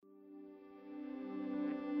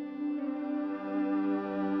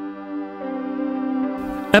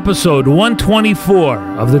Episode 124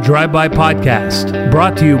 of the Drive-By Podcast,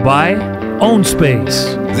 brought to you by Own Space.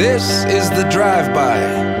 This is the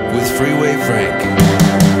Drive-By with Freeway Frank.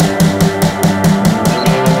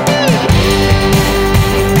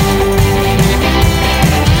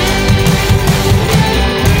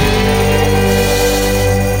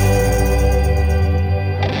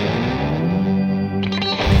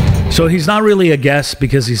 So he's not really a guest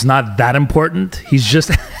because he's not that important. He's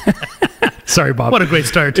just... Sorry, Bob. What a great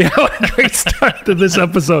start. Yeah, what a great start to this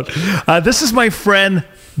episode. This is my friend,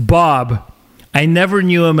 Bob. I never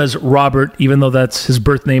knew him as Robert, even though that's his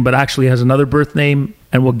birth name, but actually has another birth name,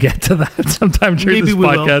 and we'll get to that sometime during this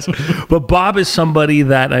podcast. But Bob is somebody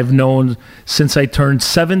that I've known since I turned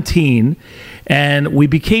 17, and we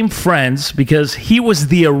became friends because he was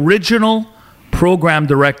the original program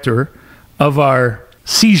director of our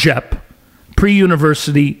CJEP,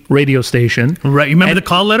 pre-university radio station. Right, you remember the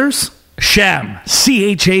call letters? Sham,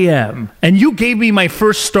 C-H-A-M. And you gave me my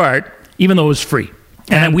first start, even though it was free.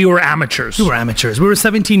 And we were amateurs. We were amateurs. We were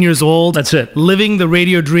 17 years old. That's it. Living the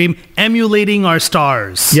radio dream, emulating our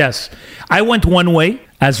stars. Yes. I went one way,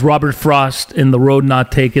 as Robert Frost in The Road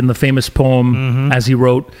Not Taken, the famous poem, as he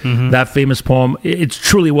wrote that famous poem. It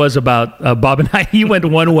truly was about Bob and I. He went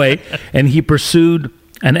one way, and he pursued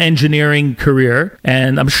an engineering career,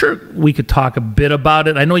 and I'm sure we could talk a bit about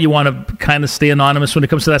it. I know you want to kind of stay anonymous when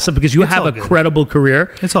it comes to that stuff because you have a credible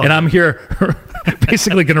career, and I'm here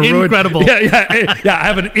basically going to ruin... Incredible. Yeah, I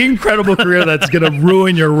have an incredible career that's going to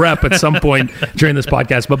ruin your rep at some point during this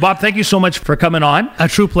podcast. But Bob, thank you so much for coming on. A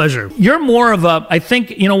true pleasure. You're more of a, I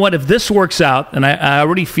think, you know what, if this works out, and I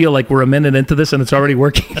already feel like we're a minute into this and it's already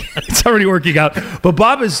working, it's already working out. But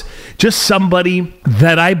Bob is just somebody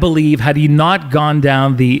that I believe, had he not gone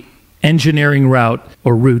down the engineering route,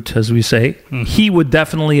 or route as we say, he would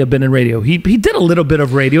definitely have been in radio. He did a little bit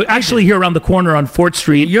of radio, actually here around the corner on Fort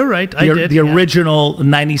Street. You're right, the original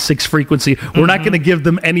 96 frequency. We're not going to give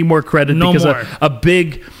them any more credit because a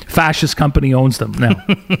big fascist company owns them now.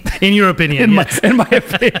 In your opinion, in my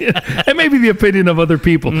opinion, and maybe the opinion of other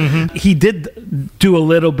people. He did do a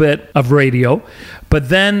little bit of radio, but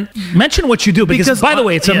then mention what you do because by the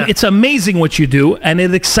way, it's amazing what you do, and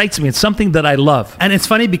it excites me. It's something that I love. And it's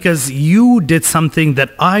funny because you did something that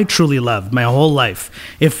I truly loved my whole life.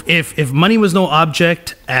 If money was no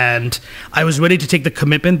object and I was ready to take the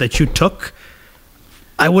commitment that you took,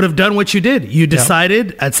 I would have done what you did. You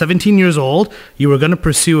decided at 17 years old, you were going to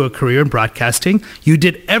pursue a career in broadcasting. You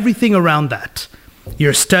did everything around that.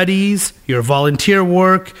 Your studies, your volunteer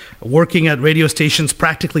work, working at radio stations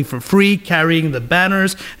practically for free, carrying the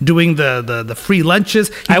banners, doing the free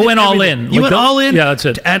lunches. I went all in. You went all in? Yeah, that's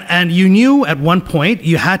it. And you knew at one point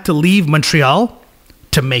you had to leave Montreal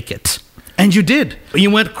to make it. And you did.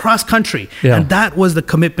 You went cross country. Yeah. And that was the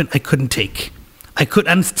commitment I couldn't take.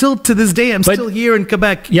 And still to this day, I'm still here in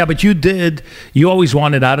Quebec. Yeah, but you always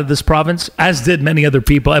wanted out of this province, as did many other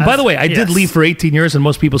people. And by the way, I did leave for 18 years, and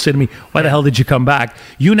most people say to me, why the hell did you come back?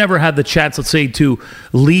 You never had the chance, let's say, to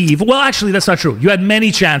leave. Well, actually, that's not true. You had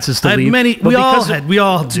many chances to leave. We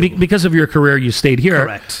all do. Because of your career, you stayed here.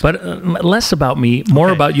 Correct. But less about me,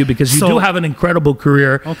 more about you, because you do have an incredible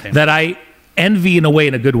career that I envy in a way,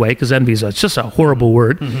 in a good way, because envy is just a horrible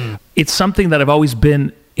word. It's something that I've always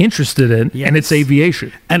been interested in, and it's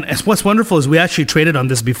aviation. And what's wonderful is we actually traded on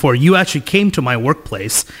this before. You actually came to my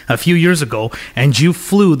workplace a few years ago, and you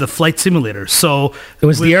flew the flight simulator. So it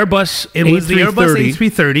was the Airbus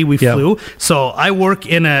A330 we flew. So I work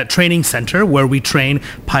in a training center where we train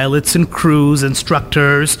pilots and crews,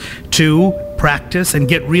 instructors to practice and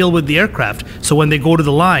get real with the aircraft. So when they go to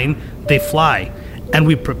the line, they fly. And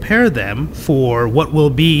we prepare them for what will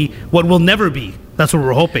never be. That's what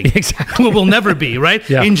we're hoping. Exactly. What will never be, right?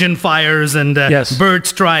 Yeah. Engine fires and bird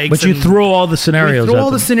strikes. But you throw all the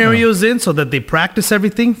scenarios in so that they practice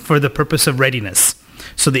everything for the purpose of readiness.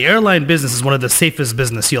 So the airline business is one of the safest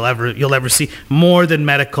business you'll ever see. More than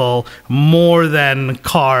medical, more than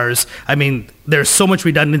cars. I mean, there's so much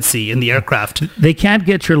redundancy in the aircraft. They can't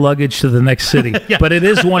get your luggage to the next city, but it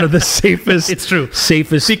is one of the safest. It's true.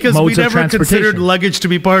 Safest because modes we of never transportation. considered luggage to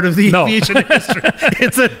be part of the aviation industry.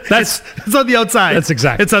 It's on the outside. That's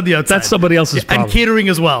exactly. It's on the outside. That's somebody else's problem. And catering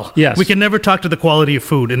as well. Yes. We can never talk to the quality of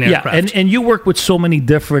food in aircraft. And you work with so many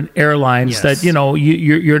different airlines that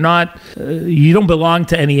you're not you don't belong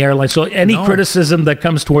to any airline. So any criticism that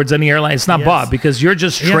comes towards any airline, it's not Bob, because you're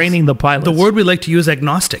just training the pilots. The word we like to use,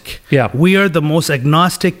 agnostic. Yeah. We are the most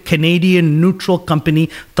agnostic Canadian neutral company,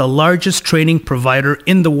 the largest training provider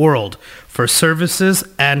in the world for services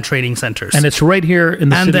and training centers. And it's right here in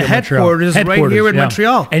the city of Montreal. And the headquarters right here in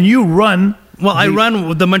Montreal. And you run Well, I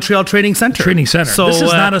run the Montreal Training Center. So this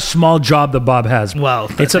is not a small job that Bob has. Well,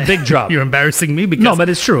 it's a big job. You're embarrassing me because no, but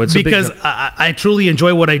it's true. It's because a big job. I truly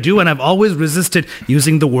enjoy what I do, and I've always resisted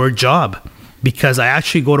using the word job because I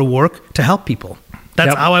actually go to work to help people.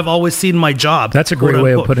 That's how I've always seen my job. That's a great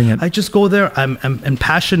way of putting it. I just go there. I'm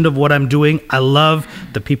passionate of what I'm doing. I love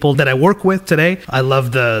the people that I work with today. I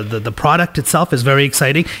love the product itself is very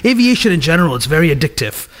exciting. Aviation in general, it's very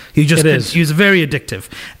addictive. It's very addictive.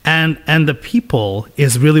 And the people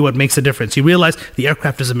is really what makes a difference. You realize the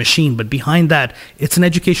aircraft is a machine, but behind that, it's an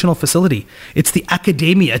educational facility. It's the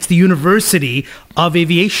academia. It's the university of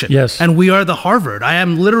aviation. Yes. And we are the Harvard. I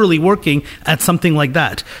am literally working at something like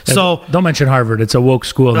that. So don't mention Harvard. It's a woke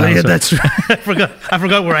school now. Yeah, that's right. I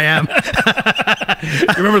forgot where I am.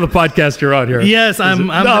 You remember the podcast you're on here? Yes, I'm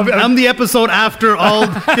the episode after all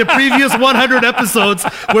the previous 100 episodes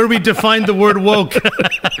where we defined the word woke.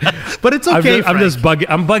 But it's okay. I'm just bugging.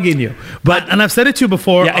 I'm bugging you. But and I've said it to you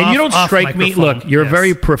before. Yeah, and you don't strike me. Look, you're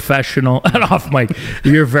very professional. And off mic,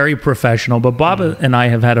 you're very professional. But Bob and I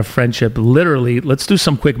have had a friendship. Literally, let's do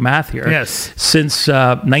some quick math here. Yes, since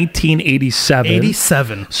 1987.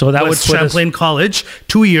 87. So that would put Champlain College.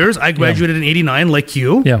 2 years. I graduated in 89, like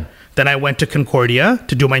you. Yeah. Then I went to Concordia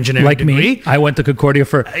to do my engineering degree. Me, I went to Concordia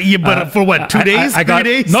for for what, 2 days? 3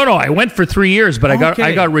 days? No, I went for 3 years, but I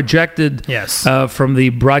got rejected. Yes. From the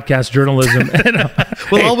broadcast journalism.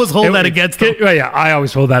 We'll always hold that against them. Yeah, I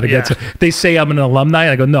always hold that against them. They say I'm an alumni.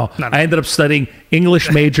 I go no. I ended up studying English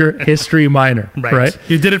major, history minor. Right.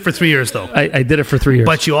 You did it for 3 years though. I did it for 3 years.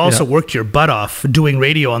 But you also worked your butt off doing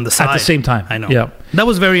radio on the side at the same time. I know. Yeah. That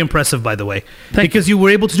was very impressive, by the way, because you were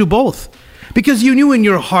able to do both. Because you knew in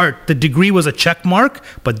your heart the degree was a check mark,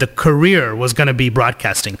 but the career was going to be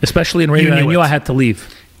broadcasting. Especially in radio, I knew I had to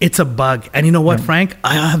leave. It's a bug. And you know what, Frank?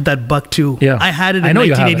 I have that bug too. Yeah. I had it in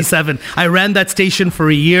 1987. I ran that station for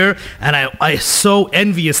a year, and I so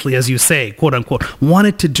enviously, as you say, quote unquote,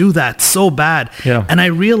 wanted to do that so bad. Yeah. And I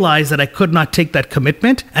realized that I could not take that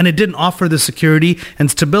commitment, and it didn't offer the security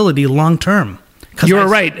and stability long term. You were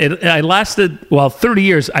right. I lasted, 30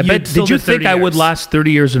 years. I bet. Did you think I would last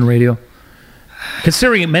 30 years in radio?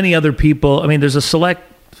 Considering many other people, I mean, there's a select,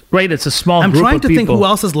 right? It's a small group of people. I'm trying to think who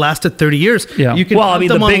else has lasted 30 years. Yeah. You can count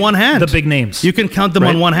them on one hand. The big names. You can count them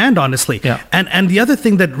on one hand, honestly. Yeah. And the other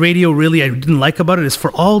thing that radio really I didn't like about it is for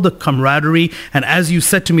all the camaraderie, and as you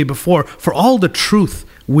said to me before, for all the truth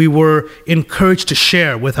we were encouraged to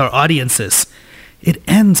share with our audiences. It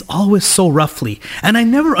ends always so roughly. And I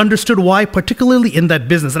never understood why, particularly in that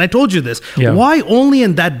business. And I told you this. Yeah. Why only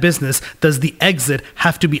in that business does the exit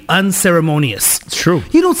have to be unceremonious? It's true.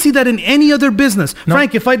 You don't see that in any other business. No.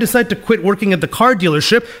 Frank, if I decide to quit working at the car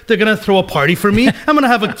dealership, they're going to throw a party for me. I'm going to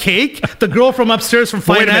have a cake. The girl from upstairs from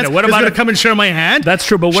finance is going to come and share my hand. That's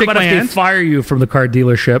true. But what about if they fire you from the car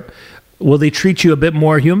dealership? Will they treat you a bit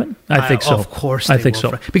more human? I think so. Of course I think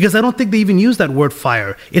so. Because I don't think they even use that word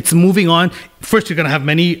fire. It's moving on. First, you're going to have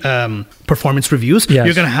many performance reviews. Yes.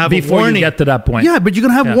 You're going to have before a warning. You get to that point. Yeah, but you're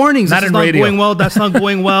going to have warnings. Not this in is not radio. going well. That's not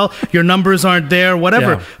going well. Your numbers aren't there,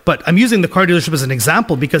 whatever. Yeah. But I'm using the car dealership as an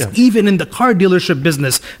example because even in the car dealership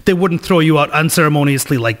business, they wouldn't throw you out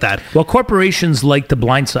unceremoniously like that. Well, corporations like to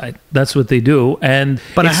blindside. That's what they do.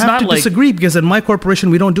 But I have to disagree because in my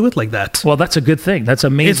corporation, we don't do it like that. Well, that's a good thing. That's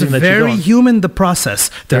amazing. It's very human, the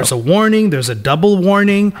process. There's a warning. There's a double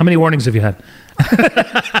warning. How many warnings have you had?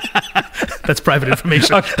 That's private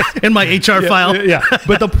information in my HR file. Yeah.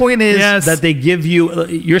 But the point is that they give you,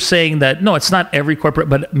 you're saying that, no, it's not every corporate,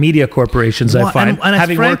 but media corporations, I find,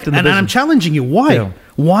 having worked in the business. And I'm challenging you. Why? Yeah.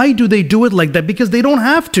 Why do they do it like that? Because they don't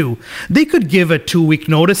have to. They could give a 2-week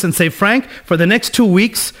notice and say, Frank, for the next 2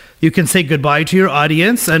 weeks, you can say goodbye to your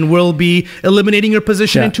audience and we'll be eliminating your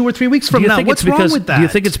position in 2 or 3 weeks from now. What's wrong with that? Do you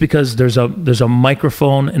think it's because there's a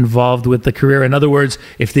microphone involved with the career? In other words,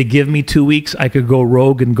 if they give me 2 weeks, I could go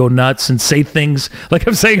rogue and go nuts and say things like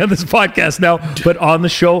I'm saying on this podcast now, but on the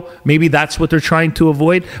show, maybe that's what they're trying to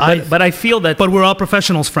avoid. But I feel that... But we're all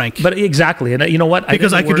professionals, Frank. But exactly. And you know what?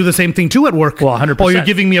 Because I could do the same thing too at work. Well, 100%. Oh, you're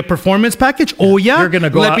giving me a performance package? Oh, yeah? You're gonna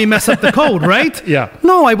go Let me mess up the code, right? Yeah.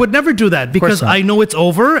 No, I would never do that because I know it's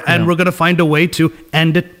over and we're going to find a way to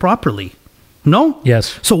end it properly. No?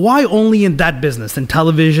 Yes. So why only in that business, in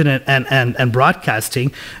television and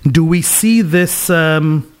broadcasting, do we see this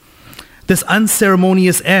this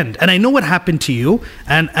unceremonious end? And I know what happened to you,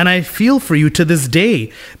 and I feel for you to this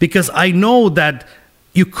day because I know that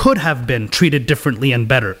you could have been treated differently and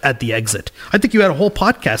better at the exit. I think you had a whole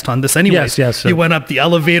podcast on this anyway. Yes. You went up the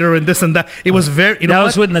elevator and this and that. It was very... That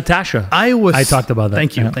was with Natasha. I talked about that.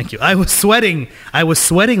 Thank you. I was sweating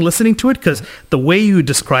listening to it because the way you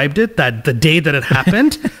described it, that the day that it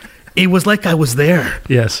happened, It was like I was there.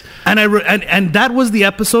 Yes. And and that was the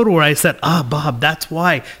episode where I said, Bob, that's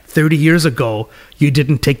why 30 years ago you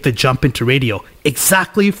didn't take the jump into radio.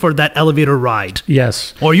 Exactly for that elevator ride.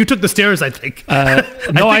 Yes. Or you took the stairs, I think.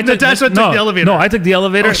 No, I took Natasha took the elevator. No, I took the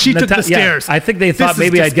elevator. Oh, she took the stairs. I think they thought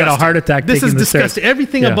maybe I'd get a heart attack This is taking the stairs. disgusting.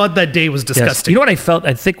 Everything about that day was disgusting. You know what I felt?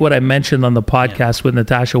 I think what I mentioned on the podcast with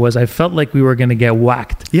Natasha was I felt like we were going to get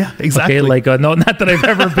whacked. Yeah, exactly. Okay, like, no, not that I've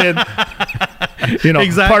ever been...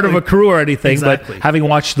 part of a crew or anything, but having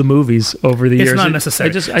watched the movies over the years, it's not necessary.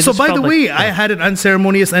 I by the way, I had an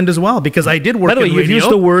unceremonious end as well because I did work. By the way, in you've radio. used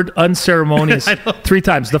the word unceremonious 3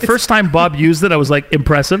 times. The first time Bob used it, I was like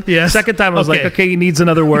impressive. Yes. Second time I was like, okay, he needs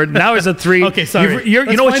another word. Now it's a 3. Okay, sorry. You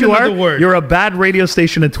know what you are? Word. You're a bad radio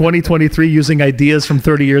station in 2023 using ideas from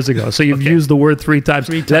 30 years ago. So you've used the word 3 times.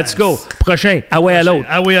 3 times. Let's go. Prochain. Away allo.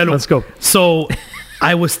 Let's go. So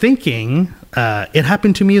I was thinking it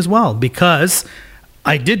happened to me as well because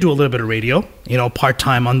I did do a little bit of radio,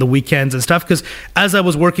 part-time on the weekends and stuff, because as I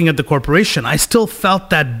was working at the corporation, I still felt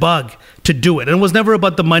that bug to do it. And it was never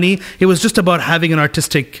about the money. It was just about having an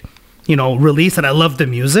artistic, release, and I loved the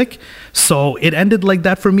music. So it ended like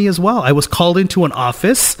that for me as well. I was called into an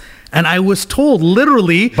office, and I was told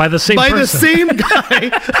literally by the same guy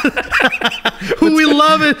who we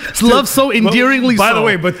love so endearingly. By the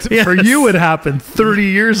way, but for you it happened 30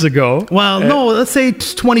 years ago. Well, no, let's say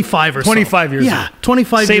 25 or 25 years ago. Yeah,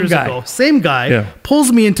 25 same years guy. ago. Same guy pulls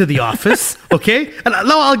me into the office, okay? And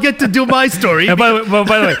now I'll get to do my story. And by the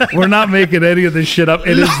way, we're not making any of this shit up.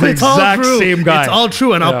 It is the exact same guy. It's all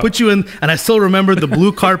true, and I'll put you in, and I still remember the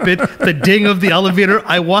blue carpet, the ding of the elevator.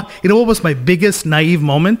 I walked. You know what was my biggest naive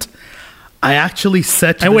moment? I actually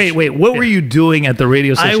said to wait, what were you doing at the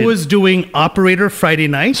radio station? I was doing operator Friday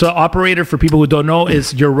night. So operator, for people who don't know,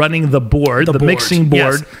 is you're running the board, the mixing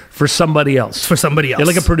board for somebody else. For somebody else. You're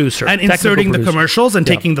like a producer. And inserting the commercials and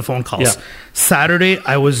taking the phone calls. Yeah. Saturday,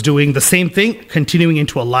 I was doing the same thing, continuing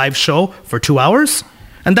into a live show for 2 hours.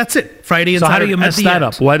 And that's it. Friday and Saturday. So how do you mess that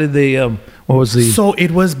up? Why did they... what was the... So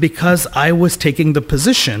it was because I was taking the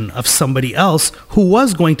position of somebody else who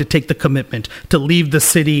was going to take the commitment to leave the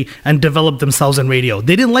city and develop themselves in radio.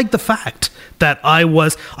 They didn't like the fact that I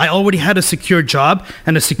already had a secure job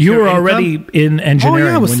and a secure You were income. already in engineering. Oh,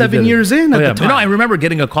 yeah, I was 7 years in at the time. No, I remember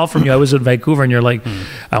getting a call from you. I was in Vancouver, and you're like,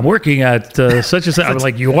 I'm working at such and such. I was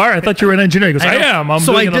like, you are? I thought you were in engineering. He goes, I am.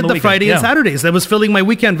 So I did the Friday and Saturday. Saturdays. That was filling my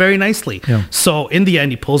weekend very nicely. Yeah. So in the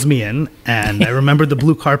end, he pulls me in, and I remember the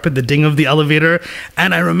blue carpet, the ding of the elevator.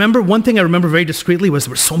 And I remember one thing I remember very discreetly was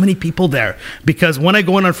there were so many people there, because when I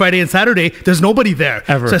go in on Friday and Saturday, there's nobody there.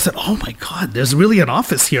 Ever. So I said, oh my God, there's really an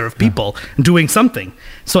office here of people doing something.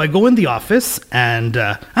 So I go in the office, and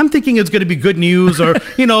I'm thinking it's going to be good news, or,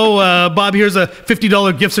 Bob, here's a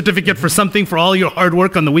 $50 gift certificate for something for all your hard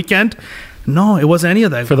work on the weekend. No, it wasn't any of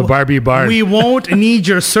that. For the Barbie bar. We won't need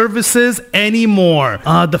your services anymore.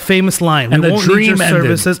 The famous line. And we the won't dream need your ended.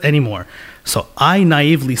 services anymore. So I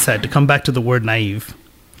naively said, to come back to the word naive,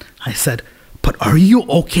 I said, but are you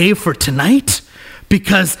okay for tonight?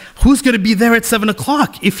 Because who's going to be there at 7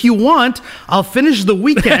 o'clock? If you want, I'll finish the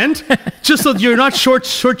weekend just so you're not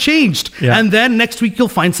shortchanged. Yeah. And then next week you'll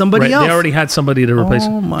find somebody else. They already had somebody to replace.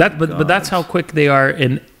 Oh my But that's how quick they are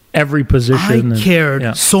in every position. I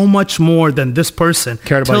cared so much more than this person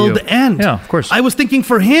Cared about till you. the end. Yeah, of course. I was thinking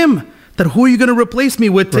for him that who are you going to replace me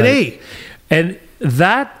with today? Right. And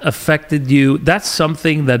that affected you. That's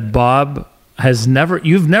something that Bob has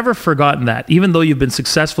you've never forgotten that, even though you've been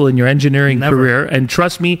successful in your engineering career. And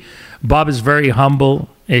trust me, Bob is very humble.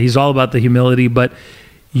 He's all about the humility, but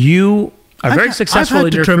you are very successful I've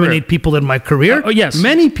had in your to terminate career. people in my career. Yes.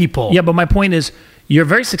 Many people. Yeah, but my point is, you're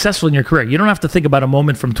very successful in your career. You don't have to think about a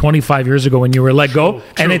moment from 25 years ago when you were let go,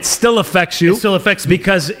 and it still affects you. It still affects me.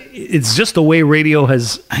 Because it's just the way radio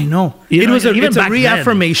has... I know. It's a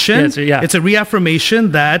reaffirmation. Then. It's a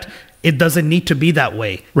reaffirmation that it doesn't need to be that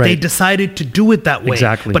way. Right. They decided to do it that way.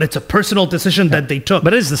 Exactly. But it's a personal decision that they took.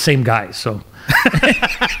 But it is the same guy, so...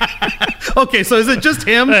 Okay, so is it just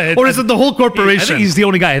him, or is it the whole corporation? I think he's the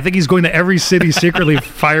only guy. I think he's going to every city secretly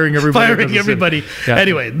firing everybody. Yeah.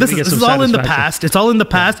 Anyway, this is all in the past. It's all in the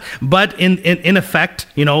past. But in effect,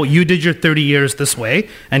 you did your 30 years this way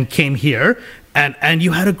and came here. And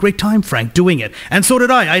you had a great time, Frank, doing it. And so did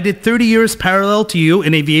I. I did 30 years parallel to you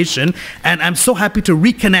in aviation. And I'm so happy to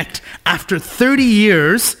reconnect after 30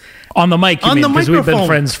 years. On the mic, you mean, because we've been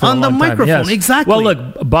friends for a long time. On the microphone, exactly. Well,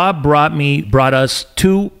 look, Bob brought us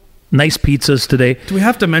 2 nice pizzas today. Do we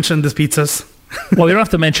have to mention these pizzas? Well, you don't have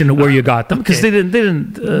to mention where you got them because Okay.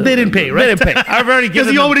 they didn't pay, right? They didn't pay. I've already Because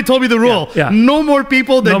given you them, already told me the rule. Yeah. No more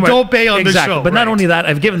people that don't pay on the show. But not right. only that,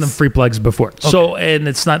 I've given them free plugs before. So, and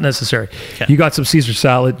it's not necessary. Okay. You got some Caesar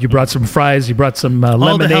salad, you brought some fries, you brought some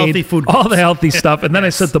lemonade, the healthy food all the groups. healthy stuff. And then I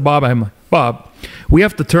said to Bob, I'm like, Bob, we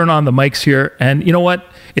have to turn on the mics here. And you know what?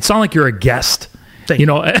 It's not like you're a guest. Thank You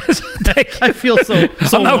know, thank you. I feel so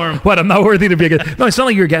I'm not, warm. What? I'm not worthy to be a guest. No, it's not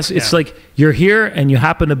like you're a guest. It's Yeah. like you're here and you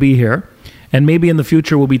happen to be here. And maybe in the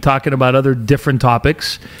future we'll be talking about other different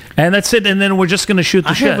topics. And that's it. And then we're just going to shoot the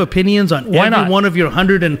I shit. have opinions on Why every not? one of your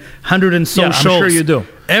 100 and so Yeah, I'm shows. sure you do.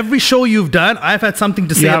 Every show you've done, I've had something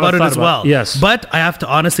to say have a about it thought as about well. it. Yes. But I have to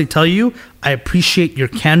honestly tell you, I appreciate your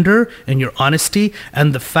candor and your honesty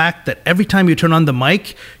and the fact that every time you turn on the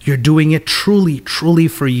mic, you're doing it truly, truly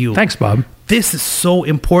for you. Thanks, Bob. This is so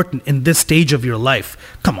important in this stage of your life.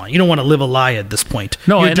 Come on, you don't want to live a lie at this point.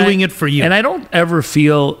 No, you're and doing it for you. And I don't ever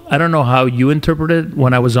feel, I don't know how you interpreted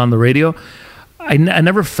when I was on the radio. I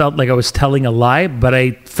never felt like I was telling a lie, but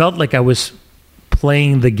I felt like I was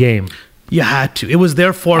playing the game. You had to. It was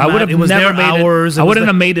their format. I would have it was never their made hours. it. I wouldn't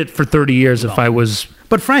have made it for 30 years if I was.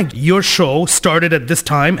 But Frank, your show started at this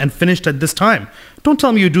time and finished at this time. Don't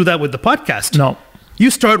tell me you do that with the podcast. No. You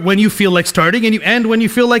start when you feel like starting and you end when you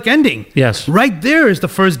feel like ending. Yes. Right there is the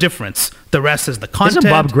first difference. The rest is the content. Isn't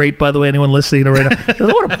Bob great, by the way? Anyone listening right now?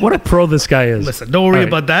 what a pro this guy is. Listen, don't worry All right.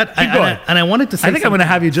 about that. Keep going. And I wanted to say I think I'm going to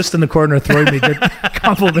have you just in the corner throwing me good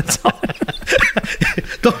compliments on.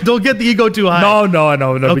 don't get the ego too high. No,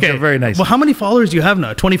 because Okay. you're very nice. Well, how many followers do you have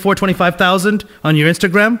now? 25,000 on your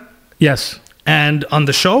Instagram? Yes. And on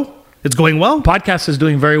the show? It's going well? Podcast is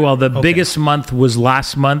doing very well. The biggest month was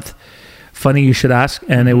last month. Funny you should ask.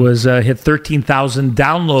 And it was hit 13,000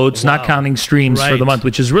 downloads, not counting streams for the Right. month,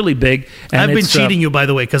 which is really big. And I've been it's, cheating you, by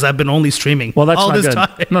the way, because I've been only streaming Well, that's all not this good. time.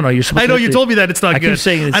 No, you're supposed I know to- you told me that it's not I good. keep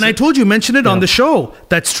saying it's- and I told you mention it on the show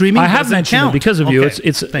that streaming I have doesn't mentioned count. it because of you. Okay.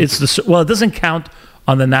 It's Thank you. well, it doesn't count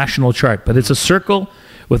on the national chart, but it's a circle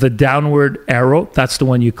with a downward arrow. That's the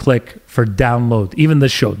one you click for download. Even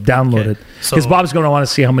this show, download it. So- Because Bob's going to want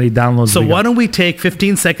to see how many downloads So we got. why don't we take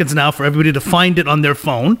 15 seconds now for everybody to find it on their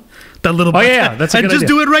phone? That little Oh button. yeah, that's a and good just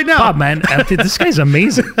idea. do it right now. Bob, man. This guy's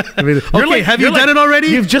amazing. I mean, Okay, have you done it already?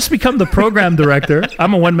 You've just become the program director.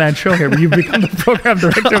 I'm a one-man show here, but you've become the program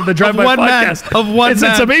director of the Drive By one man, podcast. of one It's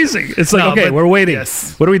man. amazing. It's like, No, okay, but- we're waiting.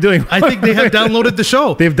 yes. What are we doing? I think they have downloaded the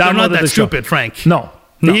show. They've They're downloaded not that the show. stupid, Frank. No.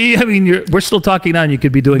 I mean, we're still talking now, and you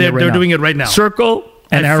could be doing it right now. They're doing it right now. Circle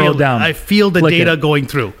and arrow feel, down. I feel the Click data it. going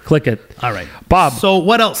through. Click it. All right. Bob. So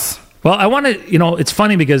what else? Well, I want to, it's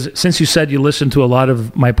funny because since you said you listened to a lot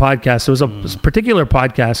of my podcasts, there was a particular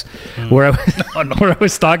podcast where I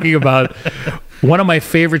was talking about one of my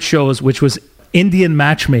favorite shows, which was Indian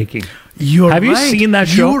matchmaking. Have you seen that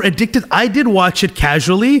show? You were addicted. I did watch it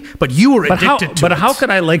casually, but you were addicted to it. But how could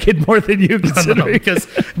I like it more than you? No, Considering?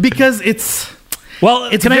 because it's Well,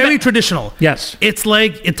 it's can I very ma- traditional. Yes. It's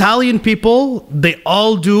like Italian people, they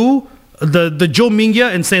all do the Joe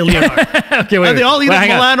Mingya and Saint Leonard. Okay, wait, And they all eat at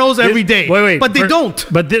hang on. Milanos every day. Wait, But they don't.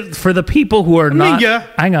 But for the people who are not, Mingya,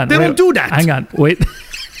 hang on, they wait, don't do that. Hang on, wait.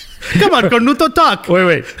 Come on, Cornuto, talk.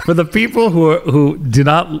 Wait. For the people who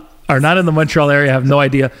are not in the Montreal area, have no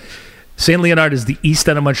idea. Saint Leonard is the east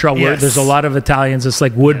end of Montreal, where Yes. there's a lot of Italians. It's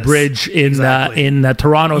like Woodbridge exactly. in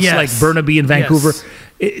Toronto. It's Yes. like Burnaby in Vancouver.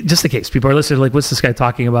 Yes. Just in case people are listening, like, what's this guy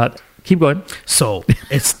talking about? Keep going. So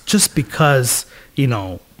it's just because,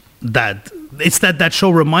 that it's that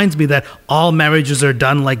show reminds me that all marriages are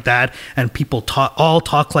done like that and people all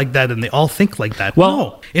talk like that and they all think like that. Well,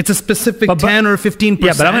 no, it's a specific but- 10 or 15%.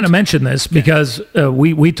 Yeah, but I'm going to mention this because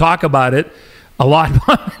we talk about it a lot.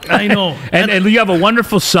 I know. and you have a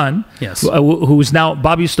wonderful son. Yes. Who's now,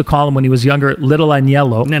 Bob used to call him when he was younger, Little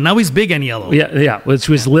Agnello. Yeah, now he's big and yellow. Yeah, which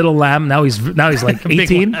was Little Lamb. Now he's like Big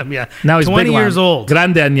 18. Lamb, yeah. Now he's 20 Big Lamb. years old.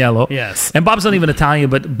 Grande Agnello. Yes. And Bob's not even Italian,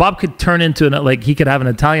 but Bob could turn into he could have an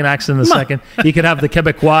Italian accent in a second. He could have the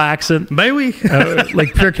Quebecois accent, Ben oui.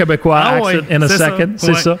 like pure Quebecois Ah, accent ouais, in a c'est ça, second.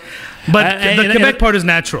 C'est ouais. ça. But And- the and- Quebec part is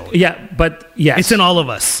natural. Yeah, but yes. It's in all of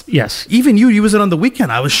us. Yes. Even you was it on the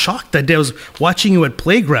weekend. I was shocked that day. I was watching you at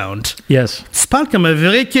Playground. Yes. Tu parles comme un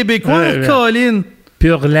vrai Québécois, Ouais. Colin.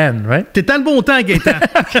 Pure laine, right? T'es dans le bon temps, Gaëtan.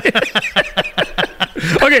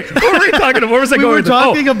 Okay, what were we talking about? Where was I We going? were with this?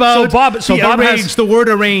 talking about So the Bob arranged, the word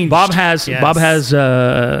arranged. Bob has Yes.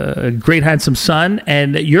 a great handsome son,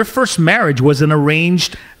 and your first marriage was an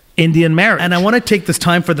arranged Indian marriage. And I want to take this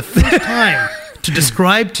time for the first time to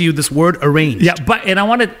describe to you this word arranged. yeah, and I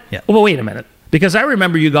wanted. Yeah. Well, wait a minute, because I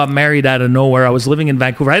remember you got married out of nowhere. I was living in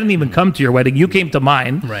Vancouver. I didn't even come to your wedding. You came to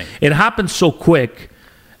mine. Right. It happened so quick.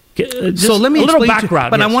 So let me a little explain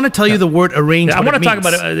background. but I want to tell you the word arranged. I what want to it talk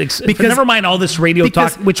about means. it. Because never mind all this radio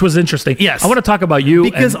talk, which was interesting. Yes. I want to talk about you.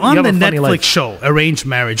 Because and on you the have a funny Netflix life. show, Arranged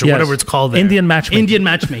Marriage, or Yes. whatever it's called there. Indian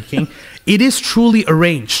matchmaking. It is truly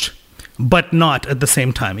arranged, but not at the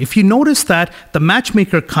same time. If you notice that the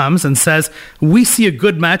matchmaker comes and says, we see a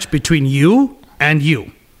good match between you and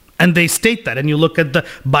you. And they state that, and you look at the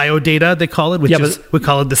bio data, they call it, which is, we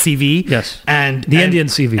call it the CV. Yes. And the Indian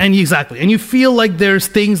CV. And exactly. And you feel like there's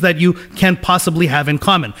things that you can possibly have in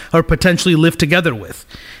common or potentially live together with.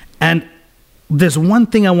 And there's one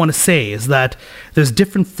thing I want to say is that there's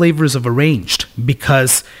different flavors of arranged,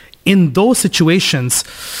 because in those situations,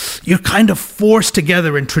 you're kind of forced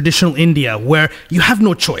together in traditional India where you have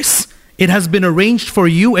no choice. It has been arranged for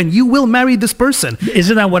you and you will marry this person.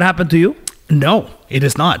 Isn't that what happened to you? No, it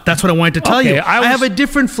is not. That's what I wanted to tell you. I have a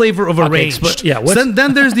different flavor of arranged.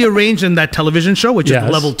 Then there's the arranged in that television show, which is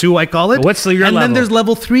level 2, I call it. What's your level? And then there's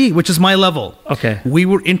level 3, which is my level. Okay. We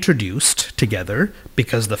were introduced together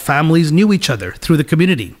because the families knew each other through the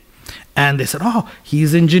community. And they said, oh,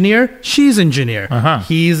 he's engineer, she's engineer.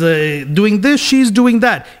 He's doing this, she's doing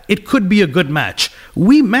that. It could be a good match.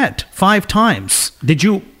 We met 5 times. Did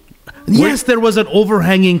you? Yes, there was an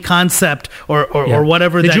overhanging concept or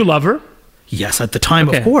whatever. Did you love her? Yes, at the time,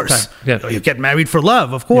 of course. You get married for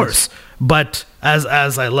love, of course. Yes. But as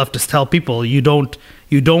I love to tell people, you don't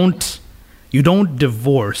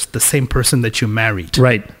divorce the same person that you married.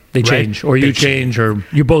 Right. They change, or you change, or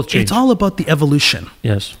you both change. It's all about the evolution.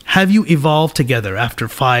 Yes. Have you evolved together after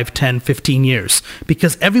 5, 10, 15 years?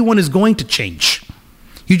 Because everyone is going to change.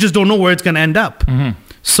 You just don't know where it's going to end up. Mm-hmm.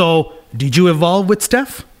 So, did you evolve with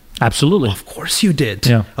Steph? Absolutely. Of course you did.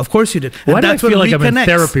 Yeah. Of course you did. Why do I feel like I'm in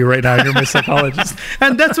therapy right now? You're my psychologist.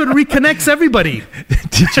 And that's what reconnects everybody.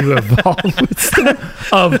 Did you evolve with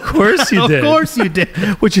stuff? Of course you did. Of course you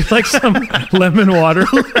did. Would you like some lemon water?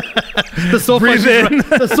 The sofa's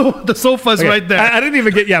the sofa's right there. I didn't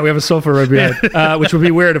even get. Yeah, we have a sofa right behind, which would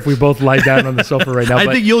be weird if we both lie down on the sofa right now. I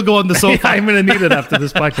think you'll go on the sofa. I'm going to need it after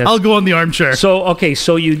this podcast. I'll go on the armchair. So okay,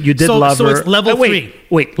 so you did love her. So it's level 3.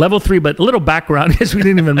 Wait, level 3, but a little background because we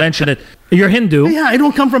didn't even mention it. You're Hindu. Yeah, I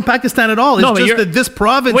don't come from Pakistan at all. It's just that this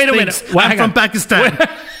province thinks I'm from Pakistan.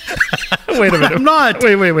 Wait a minute. I'm not.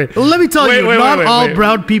 Wait. Let me tell you, not all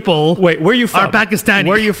brown people where are you from? Are Pakistani.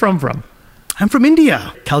 Where are you from? I'm from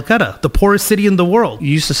India, Calcutta, the poorest city in the world. You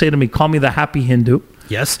used to say to me, call me the happy Hindu.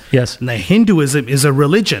 Yes. Yes. Now, Hinduism is a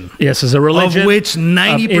religion. Yes, is a religion. Of which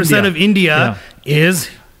 90% of India is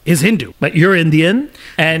Hindu. But you're Indian,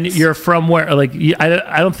 and you're from where? Like,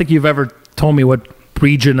 I don't think you've ever told me what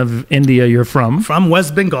region of India you're from. From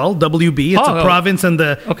West Bengal, WB. It's a province in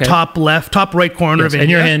the top right corner of India.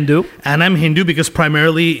 And you're Hindu. And I'm Hindu because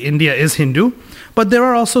primarily India is Hindu. But there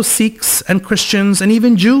are also Sikhs and Christians and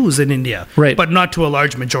even Jews in India. Right. But not to a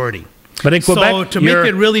large majority. But in Quebec, so to make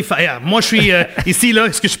it really moi je suis ici là,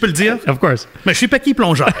 est-ce que je peux le dire? Of course. Mais je suis Paki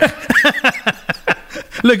plongeur.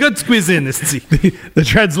 Le gars de cuisine, esti. The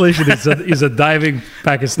translation is a diving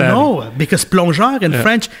Pakistani. No, because plongeur in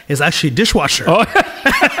French is actually dishwasher. Oh.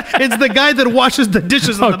 It's the guy that washes the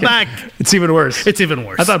dishes in the back. It's even worse. It's even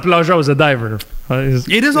worse. I thought plongeur was a diver.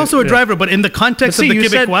 It is also a driver, but in the context of the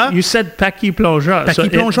Québécois... You said Paki plongeur.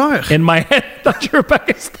 Paki plongeur. In my head, I thought you were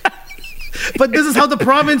Pakistani. But this is how the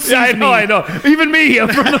province sees I know. Even me. I'm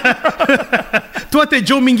from Toi, t'es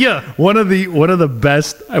Joe Mingya. One of the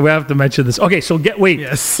best. We have to mention this. Okay, so wait.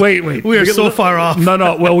 We are so far off.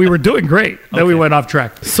 No. Well, we were doing great. Then we went off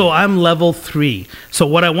track. So I'm level 3. So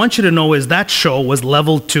what I want you to know is that show was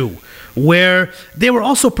level 2, where they were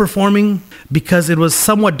also performing because it was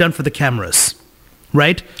somewhat done for the cameras,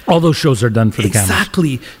 right? All those shows are done for the cameras.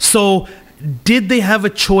 Exactly. So did they have a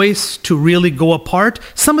choice to really go apart?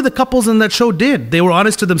 Some of the couples in that show did. They were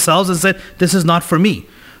honest to themselves and said, this is not for me.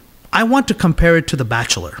 I want to compare it to The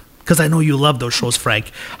Bachelor, because I know you love those shows, Frank.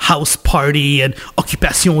 House Party and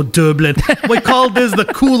Occupation Double. And we call this the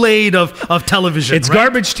Kool-Aid of television. It's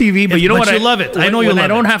garbage TV, but you know what? You love it. I know you love it. I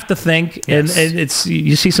don't have to think, and it's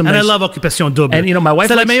you see some. And I love Occupation Double. And my wife.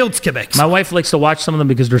 C'est la meilleure du Québec. My wife likes to watch some of them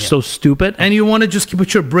because they're so stupid. And you want to just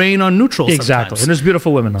put your brain on neutral. Exactly. Sometimes. And there's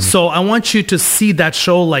beautiful women on them. So I want you to see that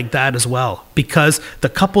show like that as well, because the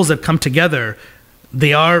couples that come together,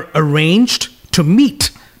 they are arranged to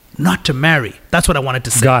meet, not to marry. That's what I wanted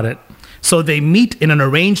to say. Got it. So they meet in an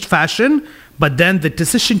arranged fashion, but then the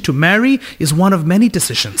decision to marry is one of many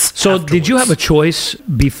decisions. So did you have a choice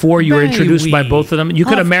before you were introduced by both of them? You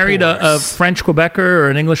could have married a French Quebecer or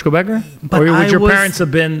an English Quebecer? Or would your parents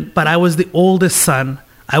have been... But I was the oldest son.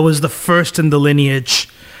 I was the first in the lineage.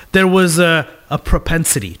 there was a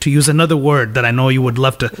propensity, to use another word that I know you would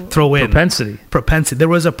love to throw in. Propensity. There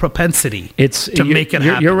was a propensity to make it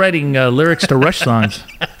happen. You're writing lyrics to Rush songs.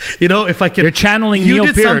 If I could... You're channeling Neil Neil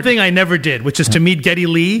Peart. You did something I never did, which is to meet Geddy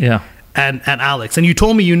Lee and Alex. And you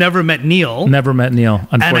told me you never met Neil. Never met Neil,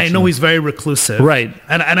 unfortunately. And I know he's very reclusive. Right.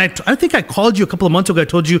 And I think I called you a couple of months ago. I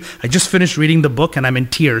told you I just finished reading the book and I'm in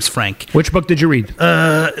tears, Frank. Which book did you read?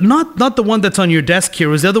 Not the one that's on your desk here.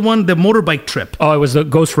 It was the other one, the motorbike trip. Oh, it was the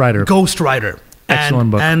Ghost Rider.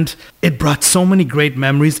 Excellent book. And it brought so many great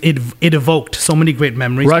memories. It evoked so many great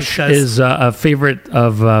memories. Rush is a favorite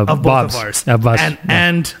of both Bob's. of ours. Of us.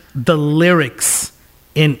 And the lyrics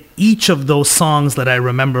in each of those songs that I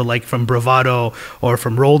remember, like from Bravado or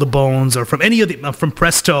from Roll the Bones or from any of the from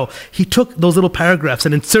Presto, he took those little paragraphs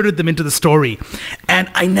and inserted them into the story.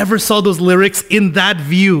 And I never saw those lyrics in that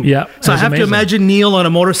view. Yeah, so I have to imagine Neil on a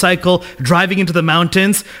motorcycle driving into the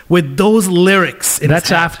mountains with those lyrics in That's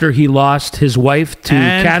his head. after he lost his wife to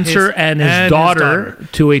cancer and his daughter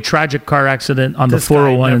to a tragic car accident on the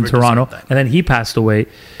 401 in Toronto. And then he passed away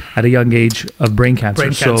at a young age of brain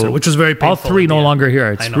cancer. Which was very painful. All three no longer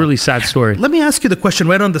here. It's a really sad story. Let me ask you the question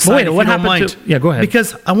right on the side. What happened to... Yeah, go ahead.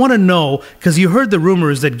 Because I want to know, because you heard the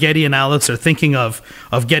rumors that Geddy and Alex are thinking of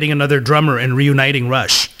getting another drummer and reuniting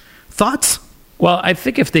Rush. Thoughts? Well, I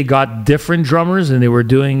think if they got different drummers and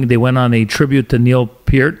they went on a tribute to Neil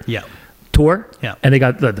Peart tour, and they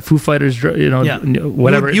got the Foo Fighters,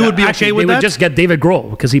 whatever. You would be okay with that? They would just get David Grohl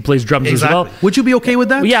because he plays drums as well. Would you be okay with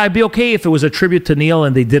that? Yeah, I'd be okay if it was a tribute to Neil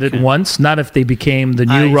and they did it once, not if they became the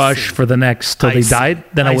new Rush for the next till they died.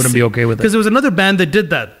 Then I wouldn't be okay with it. Because there was another band that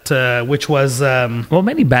did that, which was... well,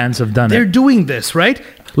 many bands have done They're doing this, right?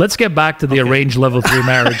 Let's get back to the arranged level 3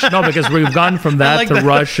 marriage. No, because we've gone from that to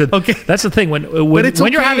Rush. And that's the thing. When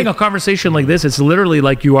you're having a conversation like this, it's literally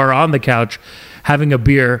like you are on the couch having a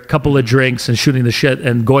beer, couple of drinks, and shooting the shit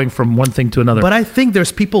and going from one thing to another. But I think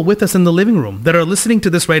there's people with us in the living room that are listening to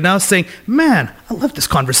this right now saying, man, I love this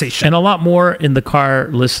conversation. And a lot more in the car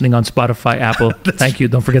listening on Spotify, Apple. Thank you.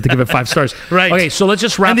 Don't forget to give it 5 stars. Right. Okay, so let's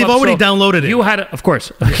just wrap up. And they've already downloaded it. You had, of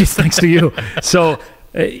course. Thanks to you.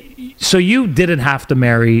 So you didn't have to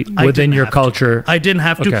marry within your culture. I didn't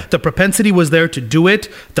have to. The propensity was there to do it.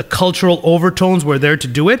 The cultural overtones were there to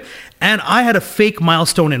do it. And I had a fake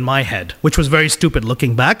milestone in my head, which was very stupid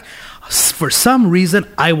looking back. For some reason,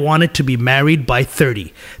 I wanted to be married by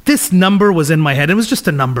 30. This number was in my head. It was just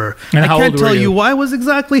a number. And I can't tell you why. I was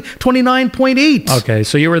exactly 29.8. Okay,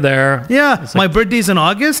 so you were there. Yeah, my birthday's in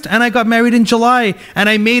August, and I got married in July, and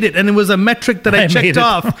I made it, and it was a metric that I checked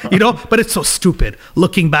off, but it's so stupid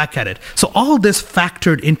looking back at it. So all this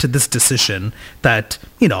factored into this decision that,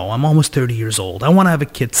 I'm almost 30 years old. I want to have a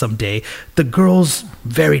kid someday. The girl's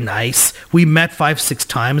very nice. We met 5-6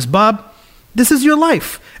 times. Bob, this is your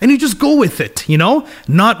life. And you just go with it,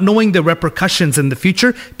 not knowing the repercussions in the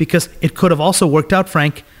future, because it could have also worked out,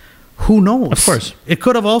 Frank. Who knows? Of course. It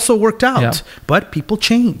could have also worked out, but people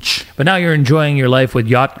change. But now you're enjoying your life with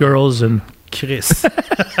yacht girls and... Chris.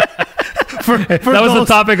 That was the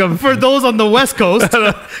topic of... For those on the West Coast,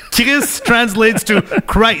 Chris translates to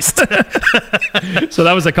Christ. So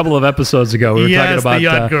that was a couple of episodes ago. We were talking about the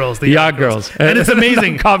yacht girls. The yacht girls. And it's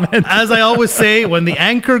amazing. As I always say, when the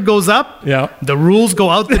anchor goes up, the rules go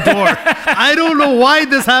out the door. I don't know why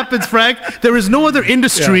this happens, Frank. There is no other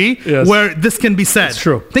industry where this can be said. It's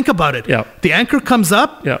true. Think about it. The anchor comes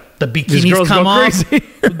up. The These bikinis girls come go off. crazy.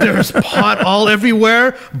 There's pot all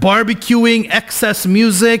everywhere. Barbecuing, excess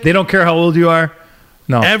music. They don't care how old you are.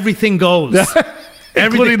 No. Everything goes.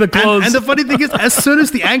 Including the clothes. And the funny thing is, as soon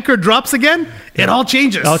as the anchor drops again, it all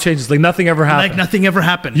changes. It all changes. Like nothing ever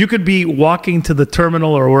happened. You could be walking to the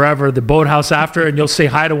terminal or wherever, the boathouse after, and you'll say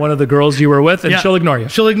hi to one of the girls you were with, and she'll ignore you.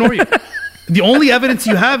 She'll ignore you. The only evidence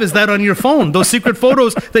you have is that on your phone, those secret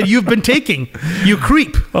photos that you've been taking. You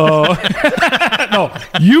creep. Oh. No,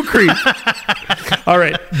 you creep. All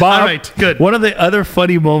right, Bob. All right, good. One of the other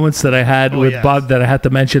funny moments that I had with Bob that I had to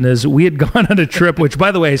mention is we had gone on a trip, which,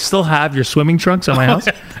 by the way, I still have your swimming trunks at my house.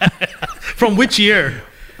 From which year?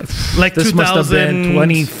 Like this 2000... must have been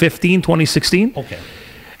 2015, 2016. Okay.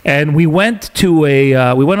 And we went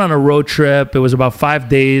on a road trip. It was about 5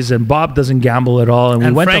 days, and Bob doesn't gamble at all. And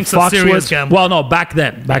we went Frank's to Foxwoods. Well, no, back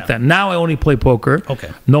then. Now I only play poker. Okay.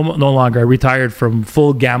 No longer. I retired from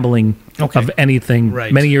full gambling of anything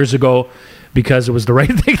many years ago. because it was the right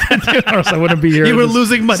thing to do, or else I wouldn't be here. You in were this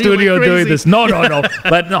losing money studio like doing crazy. this. No.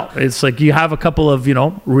 But no, it's like you have a couple of,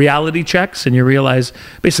 reality checks and you realize,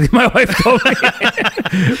 basically my wife told me,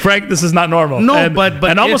 Frank, this is not normal. No, and, but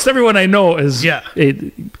and almost everyone I know is, Yeah.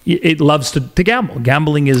 it loves to gamble.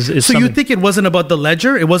 Gambling is So something. you think it wasn't about the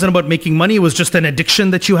ledger? It wasn't about making money? It was just an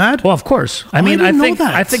addiction that you had? Well, of course. I mean, didn't know think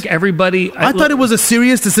that. I think everybody. I thought it was a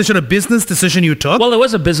serious decision, a business decision you took. Well, it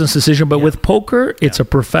was a business decision, but with poker, it's a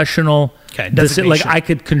professional. Okay, like designation. I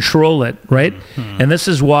could control it, right? And this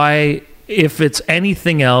is why, if it's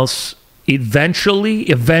anything else,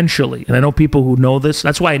 eventually, and I know people who know this.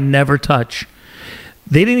 That's why I never touch.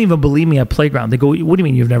 They didn't even believe me at Playground. They go, "What do you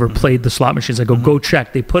mean you've never played the slot machines?" I go, "Go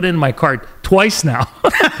check." They put in my card twice now.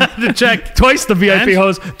 to check. Twice the VIP And?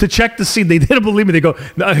 host to check to see. They didn't believe me. They go,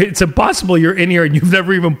 "No, it's impossible. You're in here and you've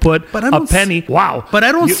never even put But I a don't penny." Wow. But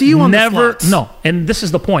I don't see you on the never. slots. No, and this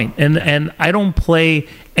is the point. And I don't play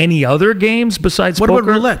any other games besides What poker.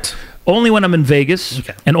 about roulette? Only when I'm in Vegas,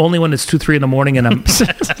 Okay. and only when it's 2, 3 in the morning and I'm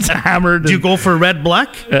hammered. Do you go for red, black?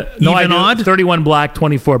 No, I even do. odd? 31 black,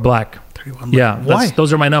 24 black. 31 Yeah, Why?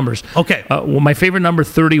 those are my numbers. Okay. Well, my favorite number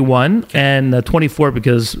 31 and 24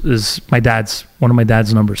 because is one of my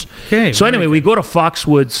dad's numbers. Okay, So very anyway, we go to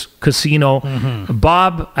Foxwoods Casino.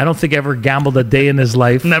 Bob, I don't think ever gambled a day in his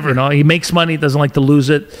life. Never. He makes money, doesn't like to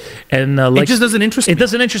lose it, and It just doesn't interest me. It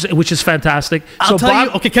doesn't interest me, which is fantastic. I'll tell Bob,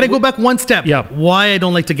 you. Okay, can I go back one step? Yeah. Why I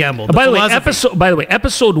don't like to gamble? By the philosophy. way,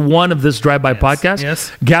 episode 1 of this drive-by podcast,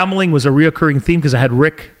 yes. gambling was a reoccurring theme because I had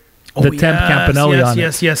Rick, the temp Campanelli on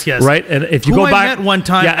it. yes. Right, and if you Who go I back, met one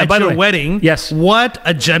time and at by the your way, wedding. yes, What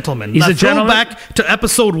a gentleman. He's Now, a gentleman. Back to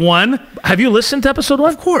episode 1. have you listened to episode 1?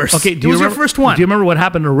 Of course. Okay, It was your first one. Do you remember what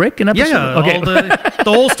happened to Rick in episode? Yeah, Okay.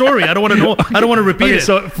 the whole story. I don't want to know. I don't want to repeat Okay, it.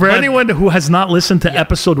 so for But anyone who has not listened to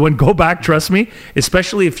episode 1, go back. Trust me,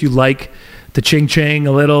 especially if you like the ching ching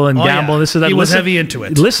a little and Oh, gamble. yeah. This is that. He was heavy into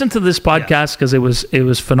it. Listen to this podcast because it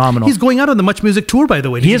was phenomenal. he's going out on the Much Music tour, by the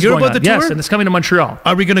way. Did he you is hear going about on, the tour? yes, and it's coming to Montreal.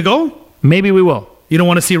 Are we going to go? Maybe we will. You don't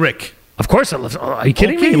want to see Rick? Of course, are you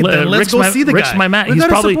kidding Okay, me? then let's Rick's go my, see the Rick's guy. my man. We He's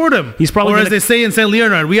gotta probably support him. He's probably or as gonna, they say in Saint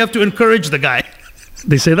Leonard, we have to encourage the guy.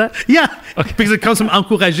 they say that. Yeah, because it comes from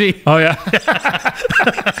encourager. Oh yeah,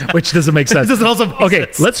 which doesn't make sense. This doesn't also make Okay,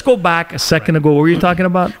 sense. let's go back a second ago. What were you talking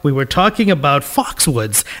about? We were talking about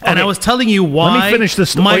Foxwoods, and Okay. I was telling you why. Let me finish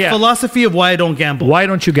this. My Oh, yeah. philosophy of why I don't gamble. Why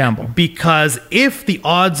don't you gamble? Because if the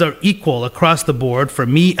odds are equal across the board for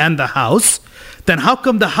me and the house, then how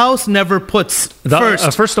come the house never puts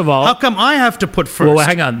first? First of all, how come I have to put first? well,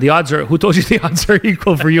 hang on. The odds are. Who told you the odds are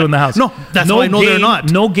equal for you in the house? No, that's how I know they're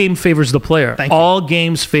not. No game favors the player. Thank you. All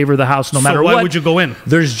games favor the house, no So matter why what. would you go in?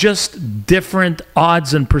 There's just different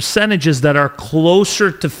odds and percentages that are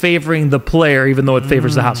closer to favoring the player, even though it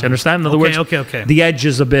favors the house. You understand? In other Okay, words, okay. the edge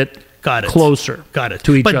is a bit Got it. closer. Got it.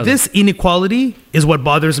 to each but other. this inequality is what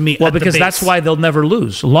bothers me. Well, at the because base. that's why they'll never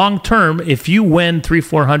lose. Long term, if you win 300,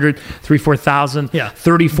 400, 3,000, Yeah.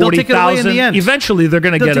 30, They'll take it away in 40,000, the end. eventually they're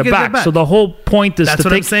going to They'll get it take back. back. So the whole point is That's to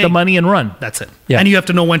what I'm take saying. the money and run. That's it. Yeah. And you have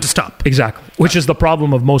to know when to stop. Exactly. Which is the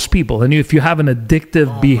problem of most people. And if you have an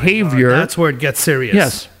addictive behavior, That's where it gets serious.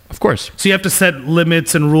 yes, of course. So you have to set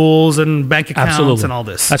limits and rules and bank accounts Absolutely. and all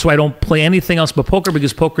this. That's why I don't play anything else but poker,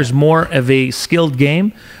 because poker is more of a skilled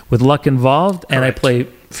game with luck involved. And I Correct. play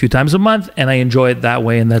a few times a month and I enjoy it that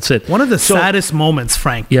way. And that's it. one of the So- saddest moments,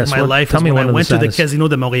 Frank, Yes, in my what- life tell is me when one I of the went to the saddest. Casino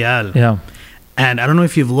de Montréal. Yeah. And I don't know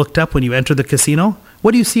if you've looked up when you enter the casino.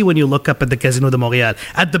 What do you see when you look up at the Casino de Montréal?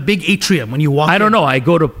 At the big atrium, when you walk I don't in? know. I've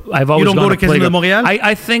always don't gone go to Casino de Playground. Montréal?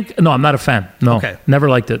 I think, no, I'm not a fan. No. Okay. Never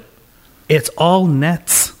liked it. It's all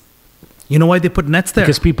nets. You know why they put nets there?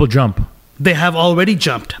 Because people jump. They have already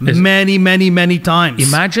jumped Is- many times.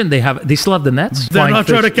 Imagine they still have the nets. They're Flying not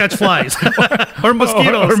trying to fish. catch flies or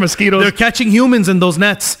mosquitoes. Or mosquitoes. They're catching humans in those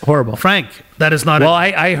nets. Horrible. Frank, that is not Well,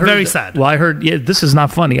 it. I heard Very sad. Well, I heard this is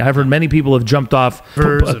not funny. I've heard many people have jumped off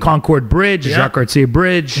Version. Concord Bridge, Yeah. Jacques Cartier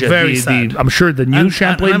Bridge. Very sad. I'm sure the new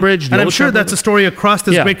Champlain I'm- Bridge. the And I'm old sure Champlain that's a story across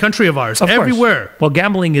this Yeah. great country of ours. Of course. Everywhere. Well,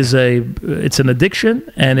 gambling it's an addiction,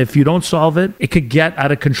 and if you don't solve it, it could get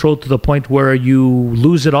out of control to the point where you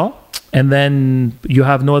lose it all, and then you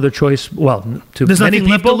have no other choice. Well, to There's many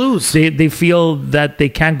nothing people, left to lose. They feel that they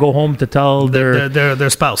can't go home to tell Their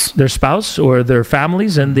spouse. their spouse or their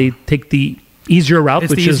families, and they take the easier route, It's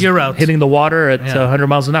which the is easier route. hitting the water at Yeah. 100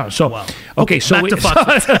 miles an hour. So, Wow. okay, so back to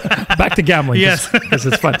Fox. back to gambling. Yes. because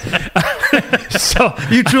it's fun. So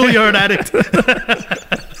You truly are an addict.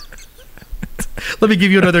 Let me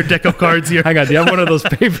give you another deck of cards here. hang on, do you have one of those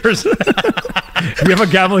papers? If you have a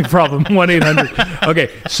gambling problem, 1-800. Okay,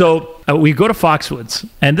 so we go to Foxwoods,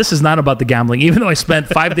 and this is not about the gambling, even though I spent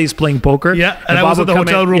 5 days playing poker. Yeah, and I Bob was in would the come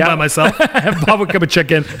hotel room by myself. Bob would come and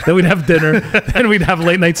check in. Then we'd have dinner. Then we'd have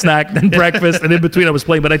late night snack. Then breakfast. And in between, I was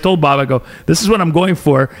playing. But I told Bob, I go, this is what I'm going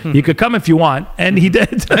for. You could come if you want. And he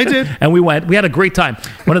did. I did. And we went. We had a great time.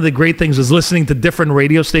 One of the great things was listening to different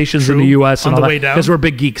radio stations in the U.S. On and the all way that, down. because we're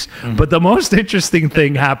big geeks. But the most interesting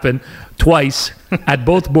thing happened twice at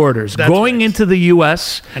both borders. That's Going right. into the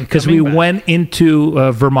U.S. And because we coming back. went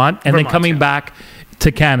into Vermont and then Vermont, coming yeah. back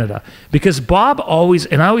to Canada. Because Bob always,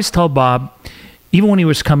 and I always tell Bob, even when he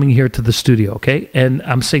was coming here to the studio, okay? And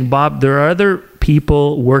I'm saying, Bob, there are other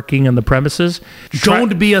people working on the premises.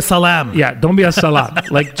 Don't be a salam. Yeah, don't be a salam.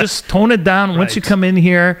 Like, just tone it down. Once you Right. come in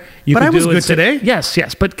here, you But can I was do it. good today. Yes,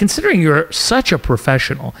 yes. But considering you're such a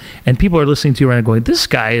professional, and people are listening to you right now going, this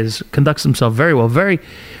guy conducts himself very well, very,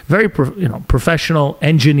 very professional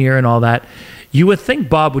engineer and all that. You would think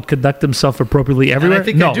Bob would conduct himself appropriately everywhere.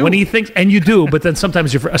 think I do. When he thinks, and you do, but then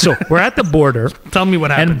sometimes you're. So we're at the border. Tell me what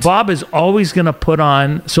happened. And Bob is always going to put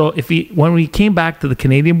on. So when we came back to the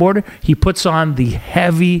Canadian border, he puts on the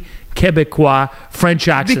heavy Quebecois French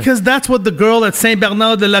accent. Because that's what the girl at Saint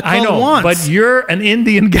Bernard de la I Colle know, wants. but you're an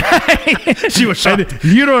Indian guy. She was shocked. And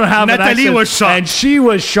you don't have an Nathalie accent. was shocked. And she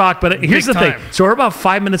was shocked. But here's Big the thing. time. So we're about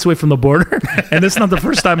 5 minutes away from the border. And this is not the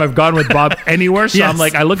first time I've gone with Bob anywhere. So Yes. I'm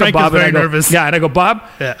like, I look Frank at Bob is and I very go, nervous. yeah, and I go, Bob,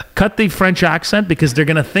 Yeah. cut the French accent because they're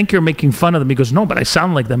going to think you're making fun of them. He goes, no, but I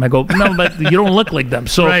sound like them. I go, no, but you don't look like them.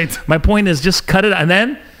 So Right. my point is just cut it. And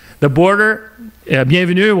then the border,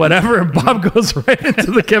 bienvenue, whatever. And Bob goes right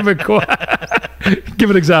into the Quebecois. Give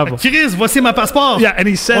an example. Chris, voici ma passeport. Yeah, and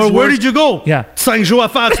he says, Or where words- did you go? Yeah. 5 jours à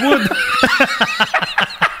Foxwood.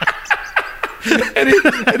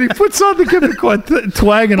 and he puts on the Quebecois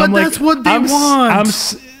twang, and But I'm like, that's what they I'm,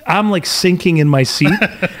 want. I'm like sinking in my seat,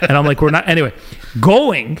 and I'm like, we're not. Anyway,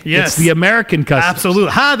 going. Yes. It's the American customs.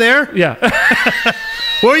 Absolutely. Hi there. Yeah.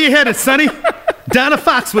 Where are you headed, Sonny? Down to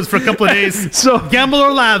Foxwoods for a couple of days. So Gamble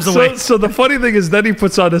our lives away. So the funny thing is, then he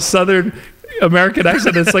puts on a Southern American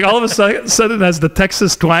accent. It's like all of a sudden it has the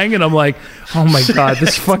Texas twang, and I'm like, oh my god,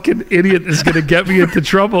 this fucking idiot is gonna get me into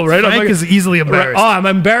trouble, right? I'm Frank like, is easily embarrassed. Oh, I'm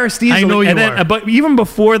embarrassed easily. I know you and then, are. But even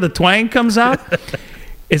before the twang comes out,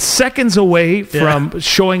 it's seconds away from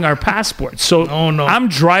showing our passports. So Oh, no. I'm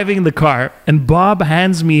driving the car, and Bob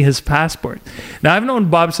hands me his passport. Now, I've known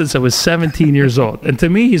Bob since I was 17 years old. And to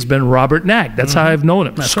me, he's been Robert Nag. That's how I've known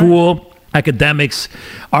him. School, academics,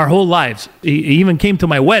 our whole lives. He even came to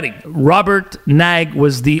my wedding. Robert Nag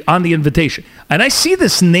was on the invitation. And I see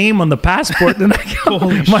this name on the passport, and I go,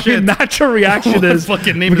 Holy my shit. natural reaction What is,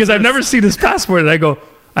 fucking name because is I've this? never seen his passport, and I go,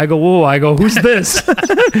 whoa, who's this?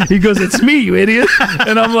 He goes, it's me, you idiot.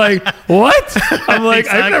 And I'm like, what? I'm like,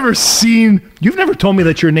 Exactly. you've never told me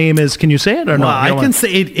that your name is, can you say it or no? Well, You I don't can want- say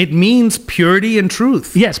it means purity and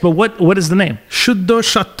truth. Yes, but what is the name? Shuddha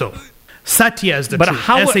Shatto. Satya is the But truth.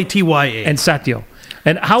 how- S-A-T-Y-A. And Satyo.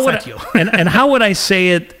 And how would Satyo. and how would I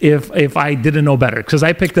say it if I didn't know better? Because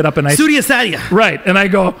I picked it up and I Surya Satya. right, and I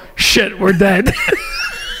go, shit, we're dead.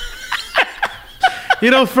 You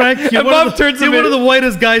know, Frank, you're, And one, Bob of the, turns to you're me- one of the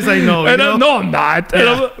whitest guys I know. You And know? no, I'm not. And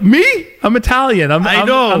Yeah. me? I'm Italian. I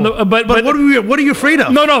know. but what are you afraid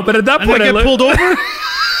of? no. But at that I'm point, going to I get pulled over?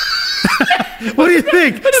 What do you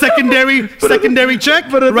think? Secondary check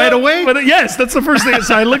But at right that- away? But yes, that's the first thing.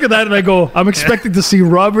 So I look at that and I go, I'm expecting to see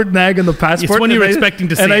Robert Nag in the passport. when and you're I- expecting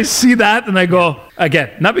to see And I it. see that and I go, again,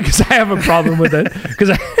 not because I have a problem with it,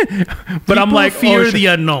 but I'm People like, fear shit. the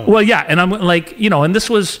unknown. Well, yeah, and I'm like, and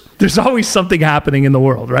there's always something happening in the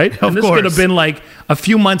world, right? Of and this could course. have been like a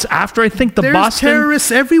few months after, I think, the There's Boston.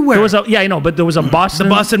 terrorists everywhere. There was I know, but there was a Boston.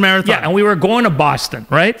 The Boston Marathon. Yeah, and we were going to Boston,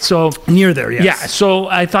 right? So Near there, yes. yeah, so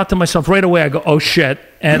I thought to myself right away, I go, oh shit.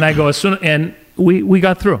 And I go, and we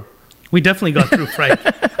got through. We definitely got through, Frank.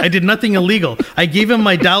 I did nothing illegal. I gave him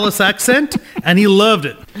my Dallas accent, and he loved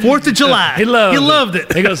it. 4th of July. He loved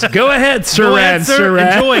it. He goes, go ahead, Sir Go ahead, sir.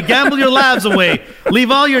 Saran. Enjoy. Gamble your lives away.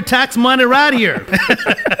 Leave all your tax money right here.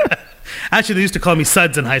 Actually, they used to call me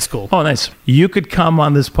Suds in high school. Oh, nice. You could come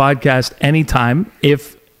on this podcast anytime.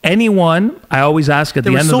 If anyone, I always ask at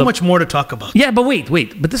There the was end so of the... much more to talk about. Yeah, but wait.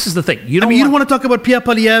 But this is the thing. You I don't mean, you don't want to talk about Pierre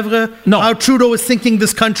Poilievre? No. How Trudeau is sinking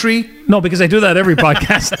this country? No, because I do that every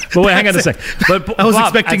podcast. But wait, hang on a sec. But I was Bob,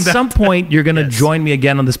 expecting at that. some point you're going to join me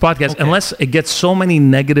again on this podcast, unless it gets so many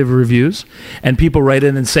negative reviews and people write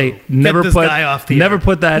in and say, never this put guy off the never air.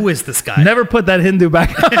 put that. Who is this guy? Never put that Hindu back.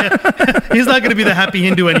 He's not going to be the happy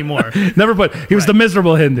Hindu anymore. Never put. He was the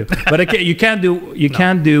miserable Hindu. But you can't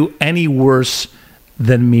do any worse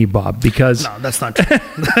than me, Bob, because No, that's not true.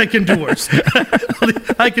 I can do worse.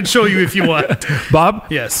 I can show you if you want. Bob,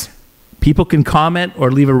 Yes. People can comment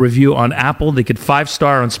or leave a review on Apple. They could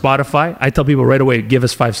 5-star on Spotify. I tell people right away, give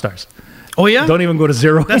us 5 stars. Oh, yeah? Don't even go to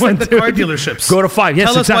 0. That's 1, like the 2. car dealerships. Go to 5. Yes,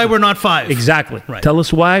 Tell us exactly. why we're not 5. Exactly. Right. Tell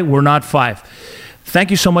us why we're not 5.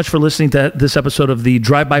 Thank you so much for listening to this episode of the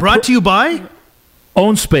Drive-By. Brought to you by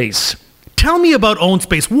Own Space. Tell me about Own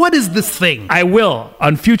Space. What is this thing? I will,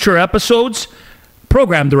 on future episodes,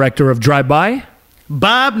 Program Director of Drive-By,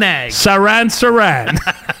 Bob Nag. Saran.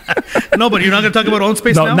 No, but you're not going to talk about Own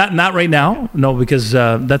Space No, now? not right now. No, because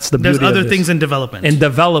that's the beauty There's other of this. things in development. In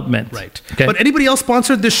development. Right. Okay? But anybody else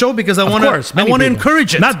sponsored this show? Because I Of want course, to many people.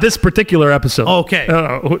 encourage it. Not this particular episode. Okay.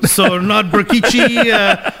 Oh. So not Burkichi,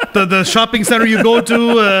 the shopping center you go to,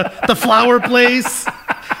 the flower place.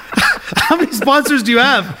 How many sponsors do you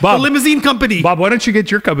have? Bob. The limousine company. Bob, why don't you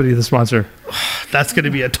get your company to sponsor? That's going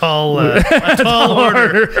to be a tall order.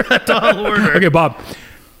 A tall order. Okay, Bob.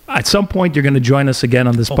 At some point, you're going to join us again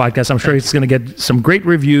on this podcast. I'm sure it's going to get some great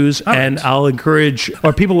reviews, and I'll encourage,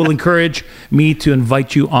 or people will encourage me to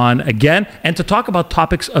invite you on again and to talk about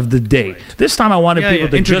topics of the day. This time, I wanted people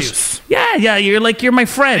to introduce. you're my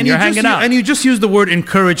friend. And you're you hanging just, out. And you just use the word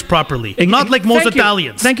encourage properly. Not like most Thank you.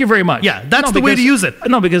 Italians. Thank you very much. Yeah, that's the way to use it.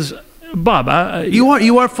 No, because, Bob,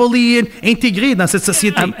 You are fully intégré dans cette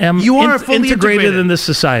société. You are fully integrated in this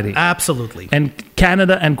society. Absolutely. And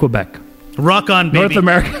Canada and Quebec. Rock on, baby. North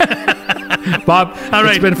America. Bob, All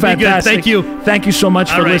right, it's been be good. fantastic. Thank you. Thank you so much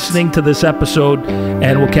for All right. listening to this episode,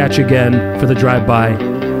 and we'll catch you again for the drive-by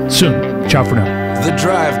soon. Ciao for now. The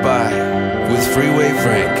Drive-By with Freeway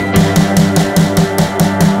Frank.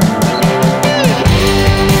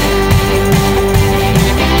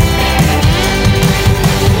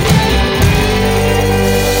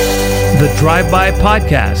 The Drive-By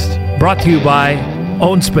Podcast, brought to you by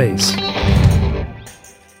Own Space.